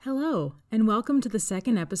Hello, and welcome to the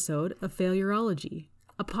second episode of Failurology,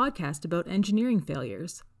 a podcast about engineering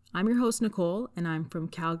failures. I'm your host, Nicole, and I'm from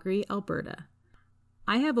Calgary, Alberta.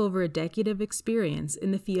 I have over a decade of experience in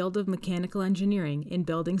the field of mechanical engineering in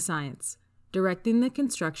building science, directing the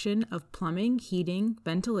construction of plumbing, heating,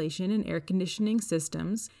 ventilation, and air conditioning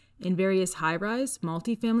systems in various high-rise,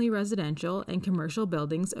 multifamily residential, and commercial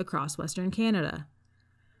buildings across Western Canada.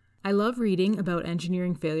 I love reading about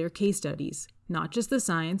engineering failure case studies, not just the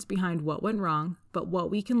science behind what went wrong, but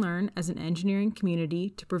what we can learn as an engineering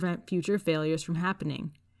community to prevent future failures from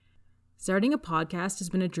happening. Starting a podcast has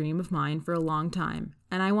been a dream of mine for a long time,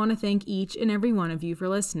 and I want to thank each and every one of you for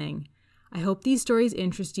listening. I hope these stories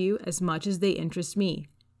interest you as much as they interest me.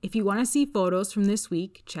 If you want to see photos from this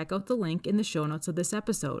week, check out the link in the show notes of this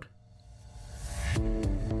episode.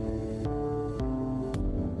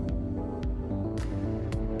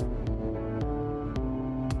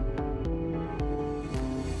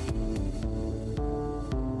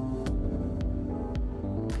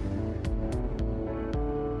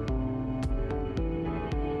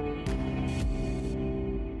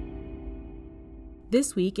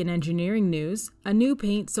 This week in engineering news, a new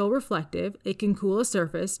paint so reflective it can cool a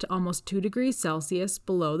surface to almost 2 degrees Celsius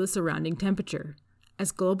below the surrounding temperature.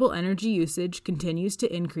 As global energy usage continues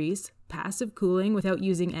to increase, passive cooling without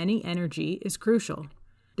using any energy is crucial.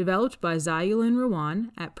 Developed by Zayulin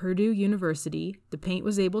Rawan at Purdue University, the paint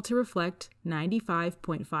was able to reflect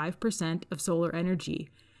 95.5% of solar energy,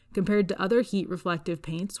 compared to other heat-reflective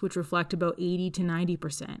paints which reflect about 80 to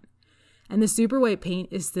 90%. And the super white paint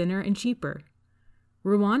is thinner and cheaper.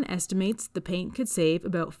 Rawan estimates the paint could save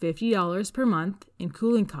about $50 per month in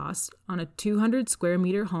cooling costs on a 200 square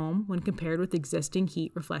meter home when compared with existing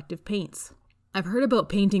heat-reflective paints. I've heard about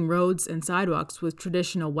painting roads and sidewalks with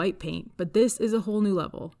traditional white paint, but this is a whole new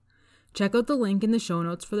level. Check out the link in the show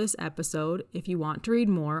notes for this episode if you want to read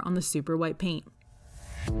more on the super white paint.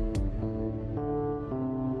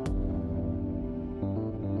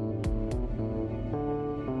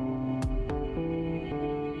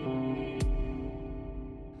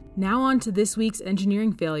 Now on to this week's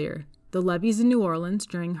engineering failure, the levees in New Orleans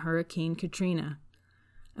during Hurricane Katrina.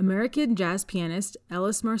 American jazz pianist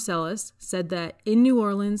Ellis Marsalis said that in New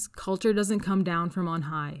Orleans, culture doesn't come down from on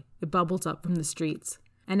high, it bubbles up from the streets.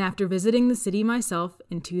 And after visiting the city myself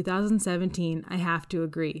in 2017, I have to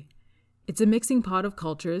agree. It's a mixing pot of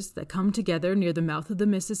cultures that come together near the mouth of the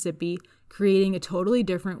Mississippi, creating a totally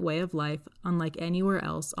different way of life unlike anywhere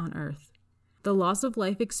else on Earth. The loss of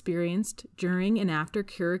life experienced during and after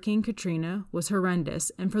Hurricane Katrina was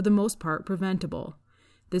horrendous and for the most part preventable.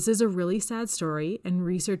 This is a really sad story and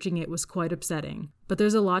researching it was quite upsetting, but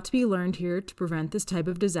there's a lot to be learned here to prevent this type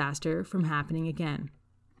of disaster from happening again.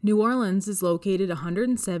 New Orleans is located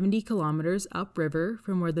 170 kilometers upriver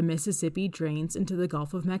from where the Mississippi drains into the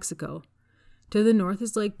Gulf of Mexico. To the north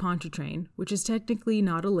is Lake Pontchartrain, which is technically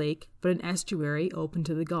not a lake, but an estuary open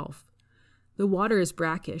to the Gulf. The water is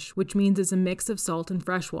brackish, which means it's a mix of salt and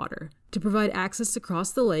fresh water. To provide access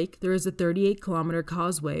across the lake, there is a 38-kilometer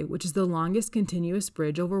causeway, which is the longest continuous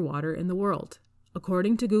bridge over water in the world.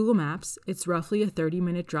 According to Google Maps, it's roughly a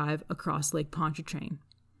 30-minute drive across Lake Pontchartrain.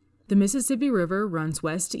 The Mississippi River runs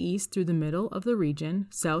west to east through the middle of the region,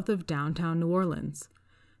 south of downtown New Orleans.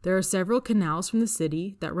 There are several canals from the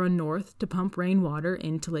city that run north to pump rainwater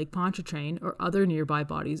into Lake Pontchartrain or other nearby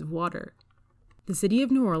bodies of water. The city of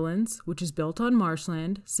New Orleans, which is built on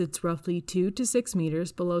marshland, sits roughly 2 to 6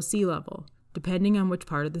 meters below sea level, depending on which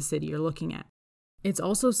part of the city you're looking at. It's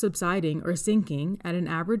also subsiding or sinking at an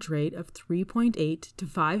average rate of 3.8 to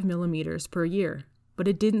 5 millimeters per year, but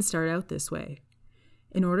it didn't start out this way.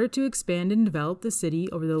 In order to expand and develop the city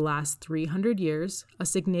over the last 300 years, a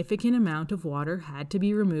significant amount of water had to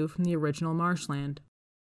be removed from the original marshland.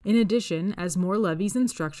 In addition, as more levees and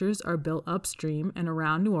structures are built upstream and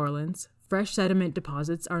around New Orleans, fresh sediment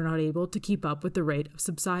deposits are not able to keep up with the rate of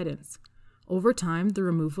subsidence. Over time, the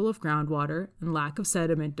removal of groundwater and lack of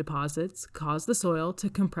sediment deposits cause the soil to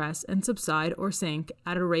compress and subside or sink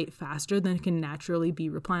at a rate faster than it can naturally be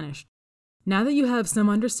replenished. Now that you have some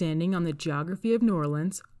understanding on the geography of New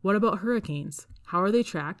Orleans, what about hurricanes? How are they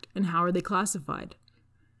tracked and how are they classified?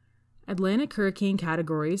 Atlantic hurricane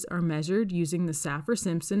categories are measured using the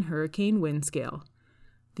Saffir-Simpson Hurricane Wind Scale.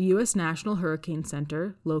 The U.S. National Hurricane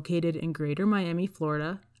Center, located in Greater Miami,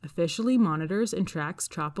 Florida, officially monitors and tracks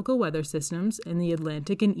tropical weather systems in the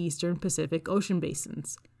Atlantic and Eastern Pacific Ocean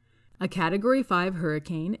basins. A Category 5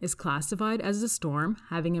 hurricane is classified as a storm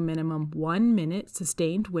having a minimum 1-minute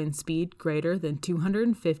sustained wind speed greater than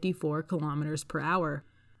 254 kilometers per hour.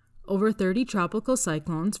 Over 30 tropical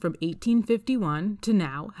cyclones from 1851 to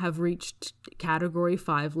now have reached Category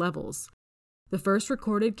 5 levels. The first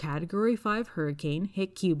recorded Category 5 hurricane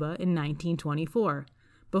hit Cuba in 1924.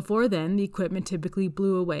 Before then, the equipment typically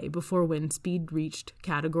blew away before wind speed reached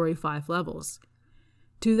Category 5 levels.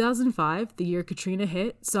 2005, the year Katrina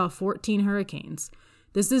hit, saw 14 hurricanes.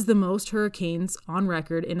 This is the most hurricanes on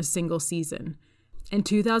record in a single season. And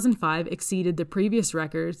 2005 exceeded the previous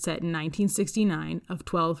record set in 1969 of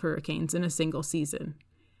 12 hurricanes in a single season.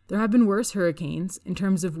 There have been worse hurricanes in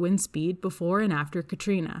terms of wind speed before and after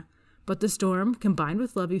Katrina, but the storm, combined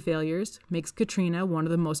with levee failures, makes Katrina one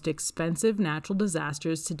of the most expensive natural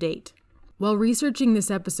disasters to date. While researching this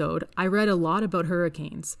episode, I read a lot about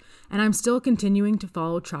hurricanes, and I'm still continuing to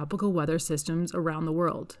follow tropical weather systems around the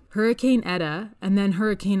world. Hurricane Eta and then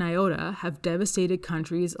Hurricane Iota have devastated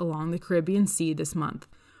countries along the Caribbean Sea this month,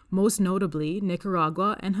 most notably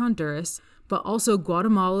Nicaragua and Honduras, but also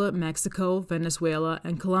Guatemala, Mexico, Venezuela,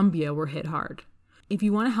 and Colombia were hit hard. If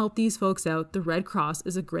you want to help these folks out, the Red Cross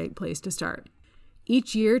is a great place to start.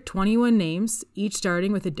 Each year, 21 names, each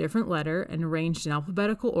starting with a different letter and arranged in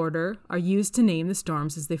alphabetical order, are used to name the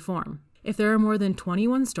storms as they form. If there are more than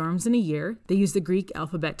 21 storms in a year, they use the Greek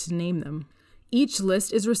alphabet to name them. Each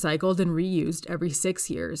list is recycled and reused every 6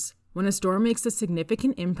 years. When a storm makes a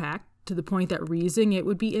significant impact, to the point that reusing it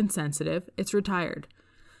would be insensitive, it's retired.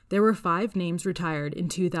 There were 5 names retired in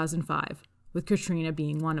 2005, with Katrina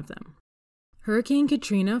being one of them. Hurricane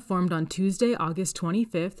Katrina formed on Tuesday, August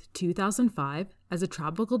 25, 2005, as a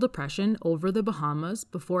tropical depression over the Bahamas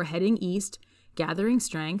before heading east, gathering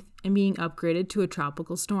strength, and being upgraded to a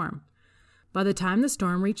tropical storm. By the time the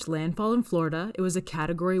storm reached landfall in Florida, it was a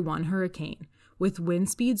Category 1 hurricane, with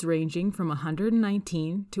wind speeds ranging from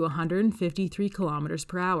 119 to 153 kilometers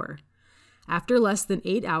per hour. After less than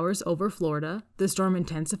 8 hours over Florida, the storm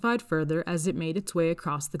intensified further as it made its way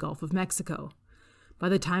across the Gulf of Mexico. By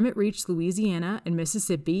the time it reached Louisiana and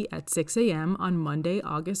Mississippi at 6 a.m. on Monday,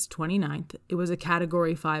 August 29th, it was a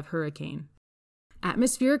Category 5 hurricane.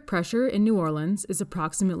 Atmospheric pressure in New Orleans is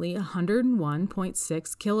approximately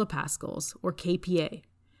 101.6 kilopascals, or kPa.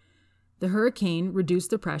 The hurricane reduced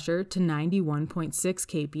the pressure to 91.6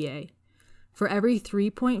 kPa. For every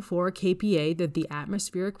 3.4 kPa that the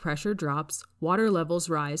atmospheric pressure drops, water levels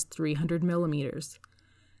rise 300 millimeters.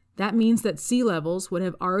 That means that sea levels would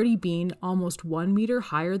have already been almost 1 meter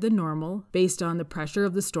higher than normal based on the pressure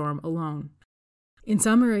of the storm alone. In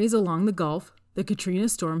some areas along the Gulf, the Katrina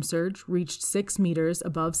storm surge reached 6 meters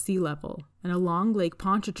above sea level, and along Lake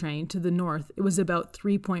Pontchartrain to the north, it was about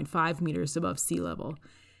 3.5 meters above sea level.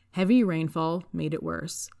 Heavy rainfall made it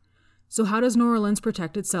worse. So how does New Orleans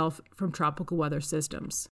protect itself from tropical weather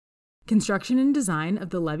systems? Construction and design of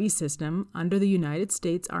the Levee system under the United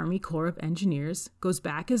States Army Corps of Engineers goes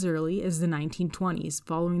back as early as the 1920s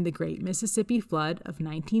following the Great Mississippi Flood of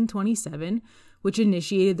 1927, which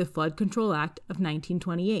initiated the Flood Control Act of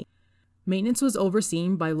 1928. Maintenance was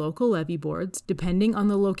overseen by local levee boards depending on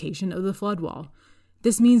the location of the flood wall.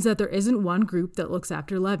 This means that there isn't one group that looks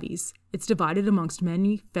after levees. It's divided amongst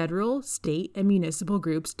many federal, state, and municipal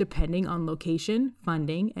groups depending on location,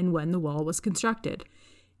 funding, and when the wall was constructed.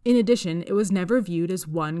 In addition, it was never viewed as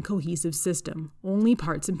one cohesive system, only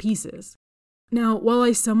parts and pieces. Now, while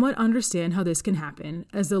I somewhat understand how this can happen,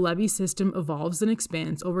 as the levee system evolves and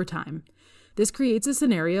expands over time, this creates a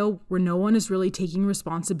scenario where no one is really taking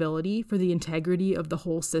responsibility for the integrity of the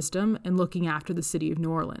whole system and looking after the city of New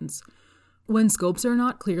Orleans. When scopes are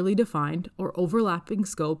not clearly defined or overlapping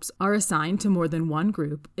scopes are assigned to more than one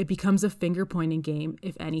group, it becomes a finger-pointing game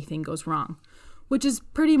if anything goes wrong, which is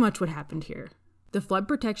pretty much what happened here. The flood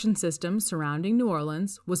protection system surrounding New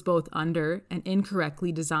Orleans was both under and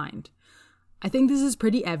incorrectly designed. I think this is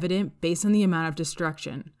pretty evident based on the amount of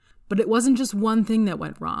destruction. But it wasn't just one thing that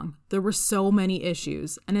went wrong. There were so many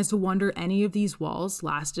issues, and it's a wonder any of these walls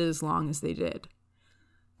lasted as long as they did.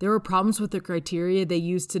 There were problems with the criteria they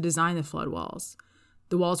used to design the flood walls.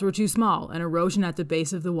 The walls were too small, and erosion at the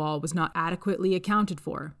base of the wall was not adequately accounted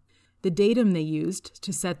for. The datum they used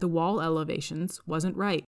to set the wall elevations wasn't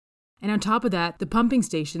right. And on top of that, the pumping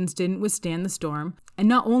stations didn't withstand the storm, and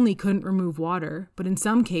not only couldn't remove water, but in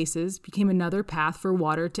some cases became another path for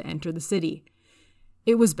water to enter the city.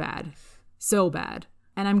 It was bad. So bad.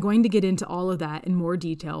 And I'm going to get into all of that in more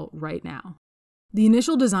detail right now. The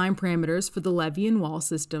initial design parameters for the levee and wall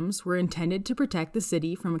systems were intended to protect the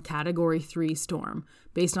city from a Category 3 storm,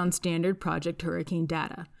 based on standard Project Hurricane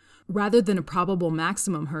data, rather than a probable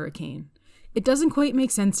maximum hurricane. It doesn't quite make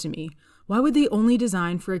sense to me. Why would they only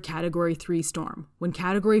design for a Category 3 storm, when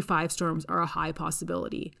Category 5 storms are a high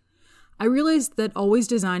possibility? I realize that always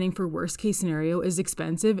designing for worst-case scenario is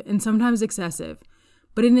expensive and sometimes excessive,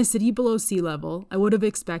 but in a city below sea level, I would have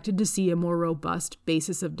expected to see a more robust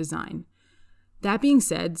basis of design. That being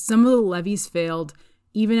said, some of the levees failed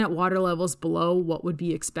even at water levels below what would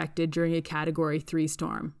be expected during a Category 3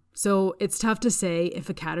 storm. So it's tough to say if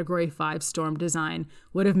a Category 5 storm design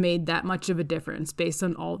would have made that much of a difference based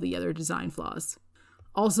on all the other design flaws.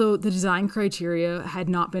 Also, the design criteria had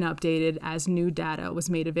not been updated as new data was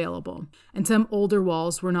made available, and some older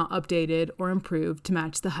walls were not updated or improved to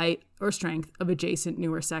match the height or strength of adjacent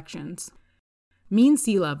newer sections. Mean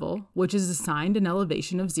sea level, which is assigned an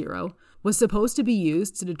elevation of 0, was supposed to be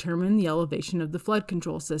used to determine the elevation of the flood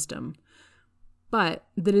control system. But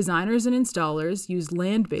the designers and installers used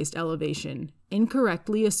land-based elevation,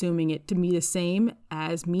 incorrectly assuming it to be the same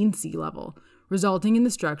as mean sea level, resulting in the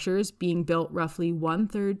structures being built roughly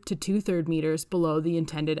 1/3 to 2/3 meters below the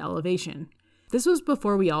intended elevation. This was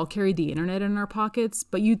before we all carried the internet in our pockets,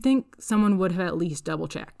 but you'd think someone would have at least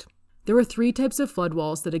double-checked. There were 3 types of flood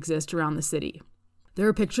walls that exist around the city. There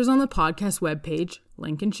are pictures on the podcast webpage,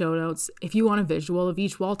 link in show notes, if you want a visual of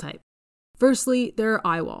each wall type. Firstly, there are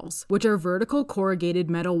eye walls, which are vertical corrugated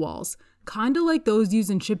metal walls, kinda like those used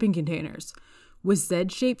in shipping containers, with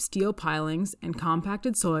Z-shaped steel pilings and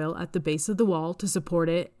compacted soil at the base of the wall to support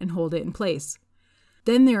it and hold it in place.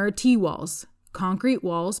 Then there are T-walls, concrete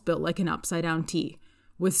walls built like an upside-down T,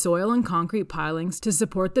 with soil and concrete pilings to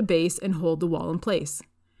support the base and hold the wall in place.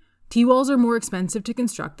 T-walls are more expensive to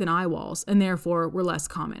construct than I-walls, and therefore were less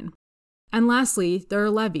common. And lastly, there are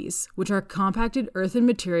levees, which are compacted earthen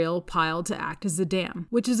material piled to act as a dam,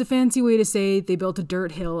 which is a fancy way to say they built a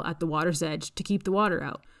dirt hill at the water's edge to keep the water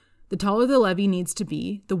out. The taller the levee needs to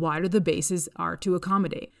be, the wider the bases are to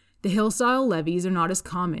accommodate. The hill-style levees are not as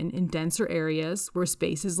common in denser areas where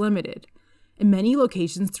space is limited. In many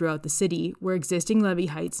locations throughout the city where existing levee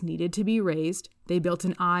heights needed to be raised, they built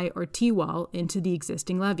an I or T wall into the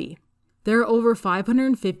existing levee. There are over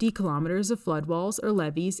 550 kilometers of flood walls or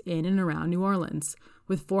levees in and around New Orleans,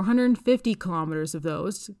 with 450 kilometers of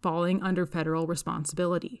those falling under federal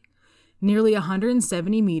responsibility. Nearly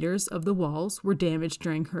 170 meters of the walls were damaged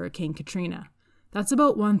during Hurricane Katrina. That's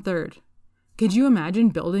about 1/3. Could you imagine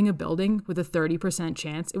building a building with a 30%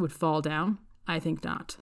 chance it would fall down? I think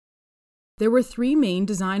not. There were 3 main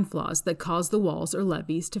design flaws that caused the walls or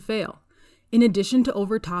levees to fail. In addition to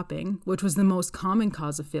overtopping, which was the most common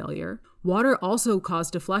cause of failure, water also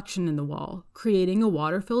caused deflection in the wall, creating a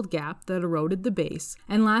water-filled gap that eroded the base,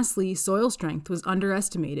 and lastly, soil strength was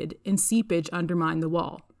underestimated and seepage undermined the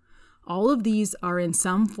wall. All of these are in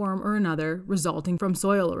some form or another resulting from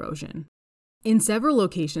soil erosion. In several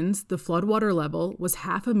locations, the floodwater level was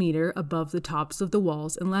 0.5 meter above the tops of the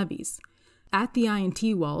walls and levees. At the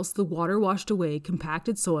I&T walls, the water washed away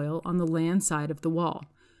compacted soil on the land side of the wall,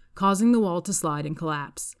 causing the wall to slide and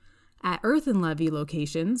collapse. At earth and levee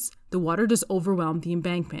locations, the water just overwhelmed the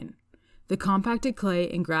embankment. The compacted clay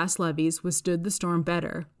and grass levees withstood the storm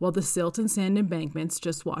better, while the silt and sand embankments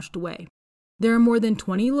just washed away. There are more than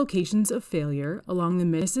 20 locations of failure along the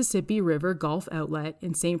Mississippi River Gulf outlet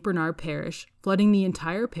in St. Bernard Parish, flooding the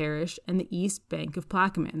entire parish and the east bank of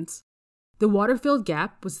Plaquemines. The water-filled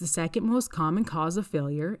gap was the second most common cause of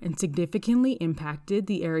failure and significantly impacted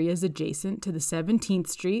the areas adjacent to the 17th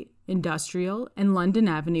Street, Industrial, and London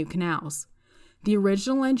Avenue canals. The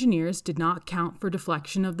original engineers did not account for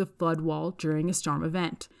deflection of the flood wall during a storm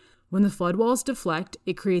event. When the flood walls deflect,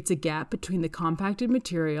 it creates a gap between the compacted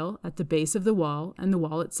material at the base of the wall and the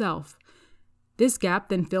wall itself. This gap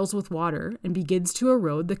then fills with water and begins to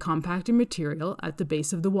erode the compacted material at the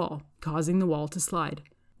base of the wall, causing the wall to slide.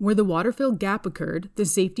 Where the water-filled gap occurred, the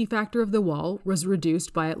safety factor of the wall was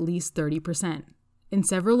reduced by at least 30%. In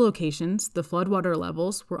several locations, the floodwater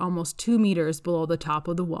levels were almost 2 meters below the top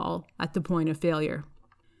of the wall at the point of failure.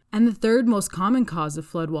 And the third most common cause of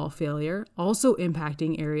flood wall failure, also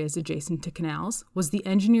impacting areas adjacent to canals, was the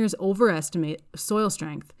engineers' overestimate of soil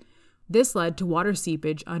strength. This led to water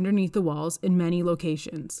seepage underneath the walls in many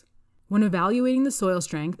locations. When evaluating the soil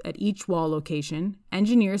strength at each wall location,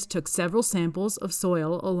 engineers took several samples of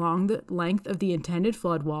soil along the length of the intended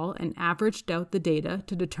flood wall and averaged out the data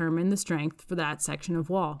to determine the strength for that section of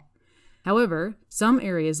wall. However, some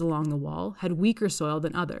areas along the wall had weaker soil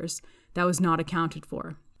than others that was not accounted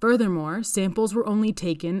for. Furthermore, samples were only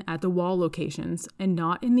taken at the wall locations and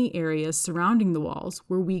not in the areas surrounding the walls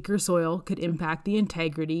where weaker soil could impact the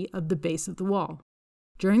integrity of the base of the wall.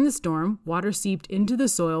 During the storm, water seeped into the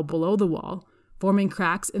soil below the wall, forming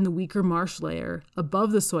cracks in the weaker marsh layer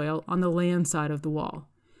above the soil on the land side of the wall.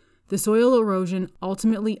 The soil erosion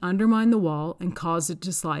ultimately undermined the wall and caused it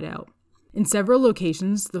to slide out. In several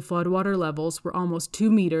locations, the floodwater levels were almost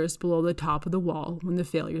 2 meters below the top of the wall when the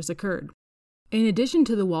failures occurred. In addition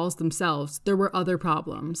to the walls themselves, there were other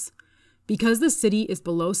problems. Because the city is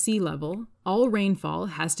below sea level, all rainfall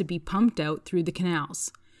has to be pumped out through the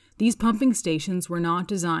canals. These pumping stations were not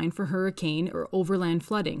designed for hurricane or overland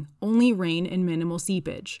flooding, only rain and minimal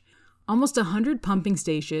seepage. Almost 100 pumping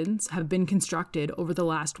stations have been constructed over the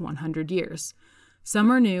last 100 years.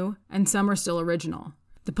 Some are new, and some are still original.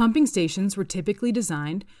 The pumping stations were typically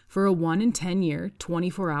designed for a 1 in 10 year,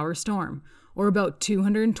 24-hour storm, or about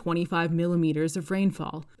 225 millimeters of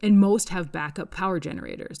rainfall, and most have backup power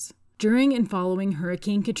generators. During and following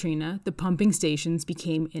Hurricane Katrina, the pumping stations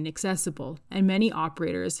became inaccessible, and many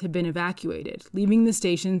operators had been evacuated, leaving the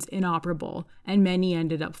stations inoperable, and many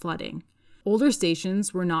ended up flooding. Older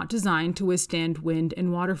stations were not designed to withstand wind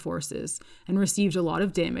and water forces, and received a lot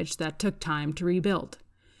of damage that took time to rebuild.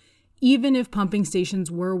 Even if pumping stations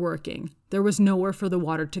were working, there was nowhere for the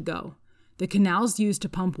water to go. The canals used to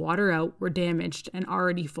pump water out were damaged and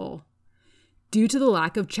already full. Due to the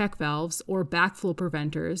lack of check valves or backflow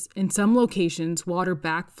preventers, in some locations water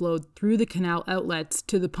backflowed through the canal outlets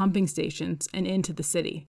to the pumping stations and into the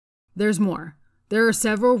city. There's more. There are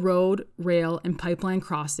several road, rail, and pipeline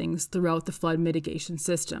crossings throughout the flood mitigation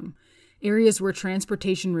system, areas where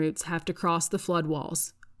transportation routes have to cross the flood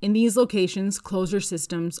walls. In these locations, closure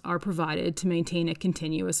systems are provided to maintain a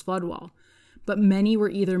continuous flood wall, but many were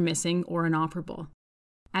either missing or inoperable.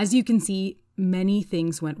 As you can see, many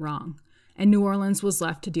things went wrong, and New Orleans was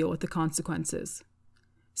left to deal with the consequences.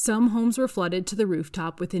 Some homes were flooded to the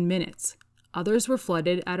rooftop within minutes. Others were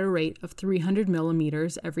flooded at a rate of 300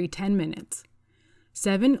 millimeters every 10 minutes.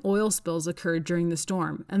 7 oil spills occurred during the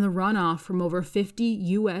storm, and the runoff from over 50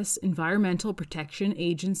 U.S. Environmental Protection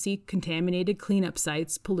Agency contaminated cleanup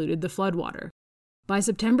sites polluted the floodwater. By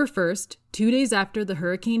September 1st, 2 days after the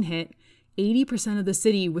hurricane hit, 80% of the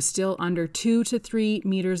city was still under 2 to 3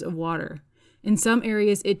 meters of water. In some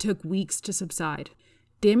areas, it took weeks to subside.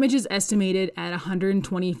 Damage is estimated at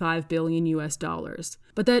 $125 billion US dollars,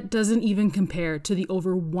 but that doesn't even compare to the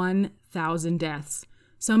over 1,000 deaths.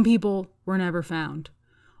 Some people were never found.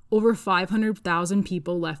 Over 500,000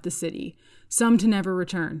 people left the city, some to never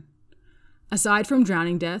return. Aside from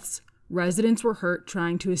drowning deaths, residents were hurt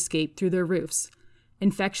trying to escape through their roofs.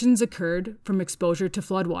 Infections occurred from exposure to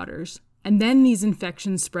floodwaters, and then these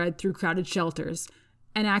infections spread through crowded shelters,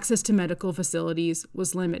 and access to medical facilities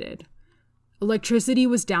was limited. Electricity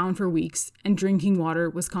was down for weeks, and drinking water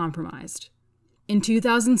was compromised. In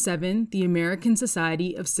 2007, the American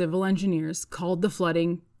Society of Civil Engineers called the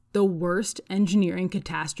flooding the worst engineering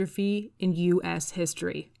catastrophe in U.S.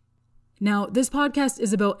 history. Now, this podcast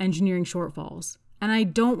is about engineering shortfalls, and I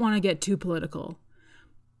don't want to get too political,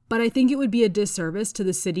 but I think it would be a disservice to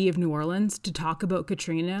the city of New Orleans to talk about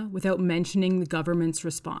Katrina without mentioning the government's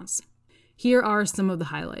response. Here are some of the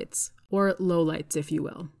highlights, or lowlights, if you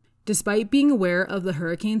will. Despite being aware of the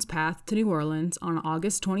hurricane's path to New Orleans on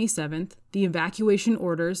August 27th, the evacuation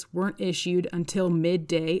orders weren't issued until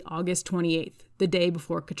midday, August 28th, the day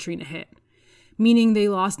before Katrina hit, meaning they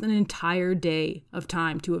lost an entire day of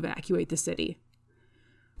time to evacuate the city.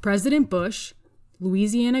 President Bush,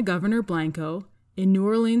 Louisiana Governor Blanco, and New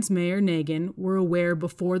Orleans Mayor Nagin were aware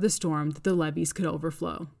before the storm that the levees could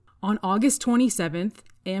overflow. On August 27th,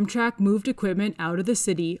 Amtrak moved equipment out of the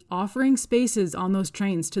city, offering spaces on those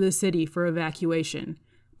trains to the city for evacuation.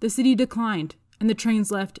 The city declined, and the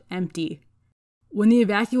trains left empty. When the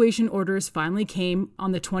evacuation orders finally came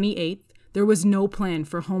on the 28th, there was no plan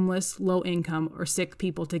for homeless, low-income, or sick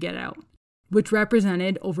people to get out, which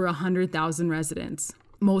represented over 100,000 residents.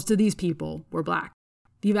 Most of these people were Black.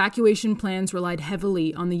 The evacuation plans relied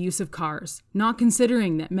heavily on the use of cars, not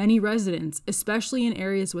considering that many residents, especially in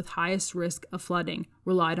areas with highest risk of flooding,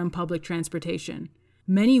 relied on public transportation.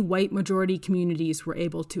 Many white majority communities were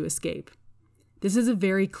able to escape. This is a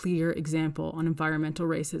very clear example on environmental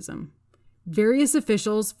racism. Various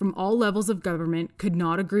officials from all levels of government could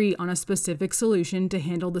not agree on a specific solution to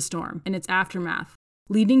handle the storm and its aftermath,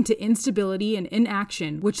 leading to instability and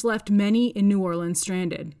inaction, which left many in New Orleans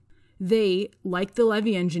stranded. They, like the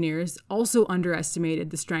Levee engineers, also underestimated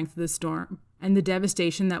the strength of the storm and the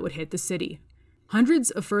devastation that would hit the city. Hundreds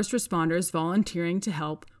of first responders volunteering to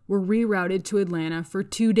help were rerouted to Atlanta for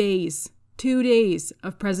 2 days. 2 days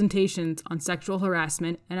of presentations on sexual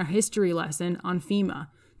harassment and a history lesson on FEMA,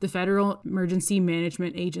 the Federal Emergency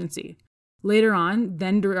Management Agency. Later on,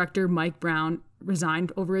 then-Director Mike Brown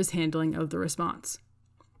resigned over his handling of the response.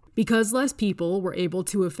 Because less people were able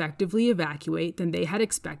to effectively evacuate than they had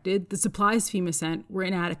expected, the supplies FEMA sent were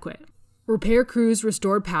inadequate. Repair crews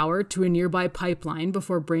restored power to a nearby pipeline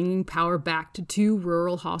before bringing power back to 2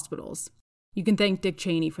 rural hospitals. You can thank Dick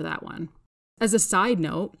Cheney for that one. As a side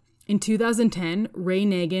note, In 2010, Ray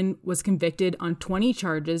Nagin was convicted on 20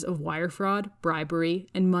 charges of wire fraud, bribery,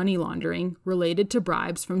 and money laundering related to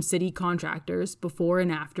bribes from city contractors before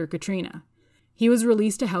and after Katrina. He was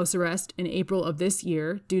released to house arrest in April of this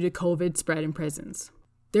year due to COVID spread in prisons.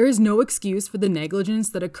 There is no excuse for the negligence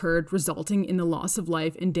that occurred, resulting in the loss of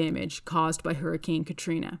life and damage caused by Hurricane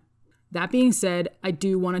Katrina. That being said, I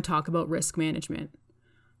do want to talk about risk management.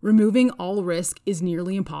 Removing all risk is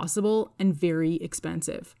nearly impossible and very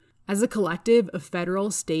expensive. As a collective of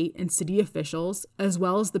federal, state, and city officials, as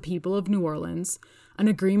well as the people of New Orleans, an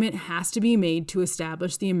agreement has to be made to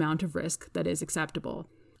establish the amount of risk that is acceptable.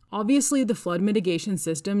 Obviously, the flood mitigation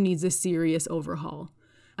system needs a serious overhaul.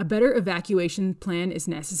 A better evacuation plan is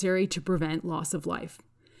necessary to prevent loss of life.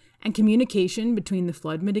 And communication between the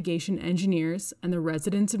flood mitigation engineers and the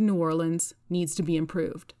residents of New Orleans needs to be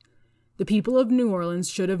improved. The people of New Orleans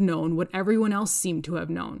should have known what everyone else seemed to have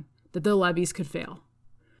known, that the levees could fail.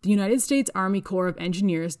 The United States Army Corps of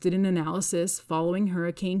Engineers did an analysis following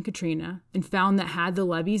Hurricane Katrina and found that had the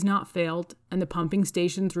levees not failed and the pumping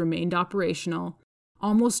stations remained operational,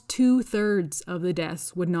 almost 2/3 of the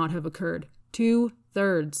deaths would not have occurred.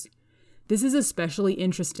 2/3. This is especially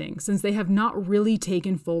interesting since they have not really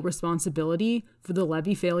taken full responsibility for the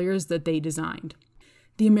levee failures that they designed.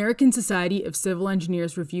 The American Society of Civil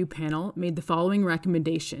Engineers Review Panel made the following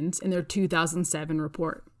recommendations in their 2007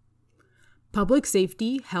 report. Public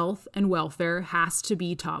safety, health, and welfare has to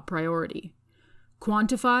be top priority.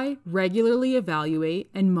 Quantify, regularly evaluate,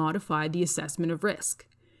 and modify the assessment of risk.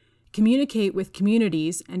 Communicate with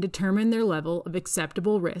communities and determine their level of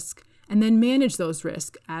acceptable risk, and then manage those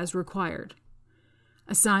risks as required.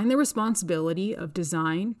 Assign the responsibility of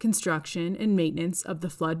design, construction, and maintenance of the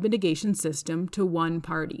flood mitigation system to one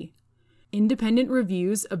party. Independent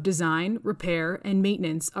reviews of design, repair, and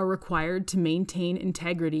maintenance are required to maintain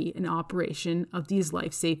integrity and operation of these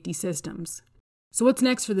life safety systems. So what's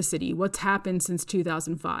next for the city? What's happened since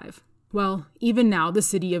 2005? Well, even now, the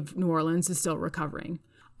city of New Orleans is still recovering.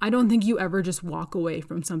 I don't think you ever just walk away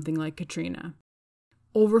from something like Katrina.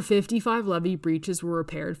 Over 55 levee breaches were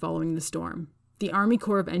repaired following the storm. The Army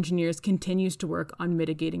Corps of Engineers continues to work on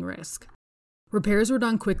mitigating risk. Repairs were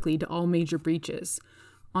done quickly to all major breaches.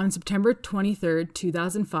 On September 23,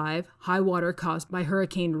 2005, high water caused by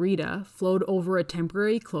Hurricane Rita flowed over a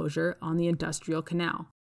temporary closure on the Industrial Canal.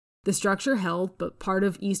 The structure held, but part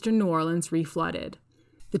of eastern New Orleans reflooded.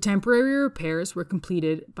 The temporary repairs were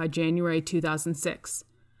completed by January 2006.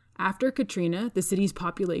 After Katrina, the city's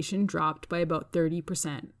population dropped by about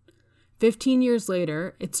 30%. 15 years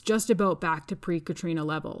later, it's just about back to pre-Katrina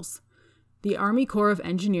levels. The Army Corps of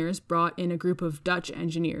Engineers brought in a group of Dutch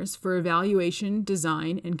engineers for evaluation,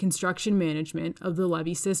 design, and construction management of the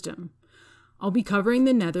levee system. I'll be covering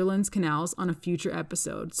the Netherlands canals on a future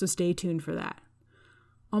episode, so stay tuned for that.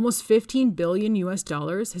 Almost $15 billion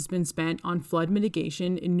has been spent on flood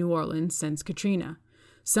mitigation in New Orleans since Katrina.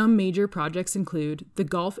 Some major projects include the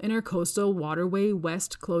Gulf Intercoastal Waterway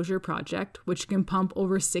West Closure Project, which can pump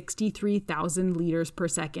over 63,000 liters per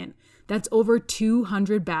second. That's over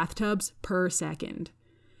 200 bathtubs per second.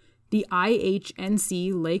 The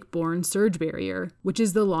IHNC Lake Borgne Surge Barrier, which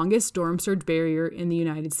is the longest storm surge barrier in the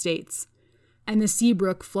United States. And the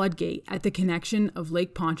Seabrook Floodgate at the connection of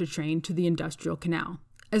Lake Pontchartrain to the Industrial Canal,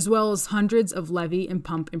 as well as hundreds of levee and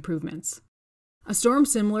pump improvements. A storm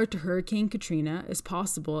similar to Hurricane Katrina is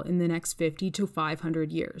possible in the next 50 to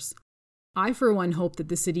 500 years. I, for one, hope that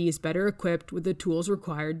the city is better equipped with the tools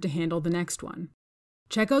required to handle the next one.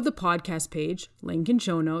 Check out the podcast page, link in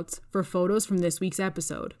show notes, for photos from this week's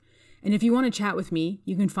episode. And if you want to chat with me,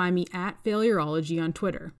 you can find me at Failureology on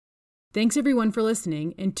Twitter. Thanks everyone for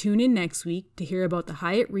listening, and tune in next week to hear about the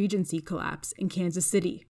Hyatt Regency collapse in Kansas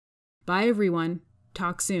City. Bye everyone.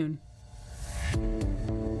 Talk soon.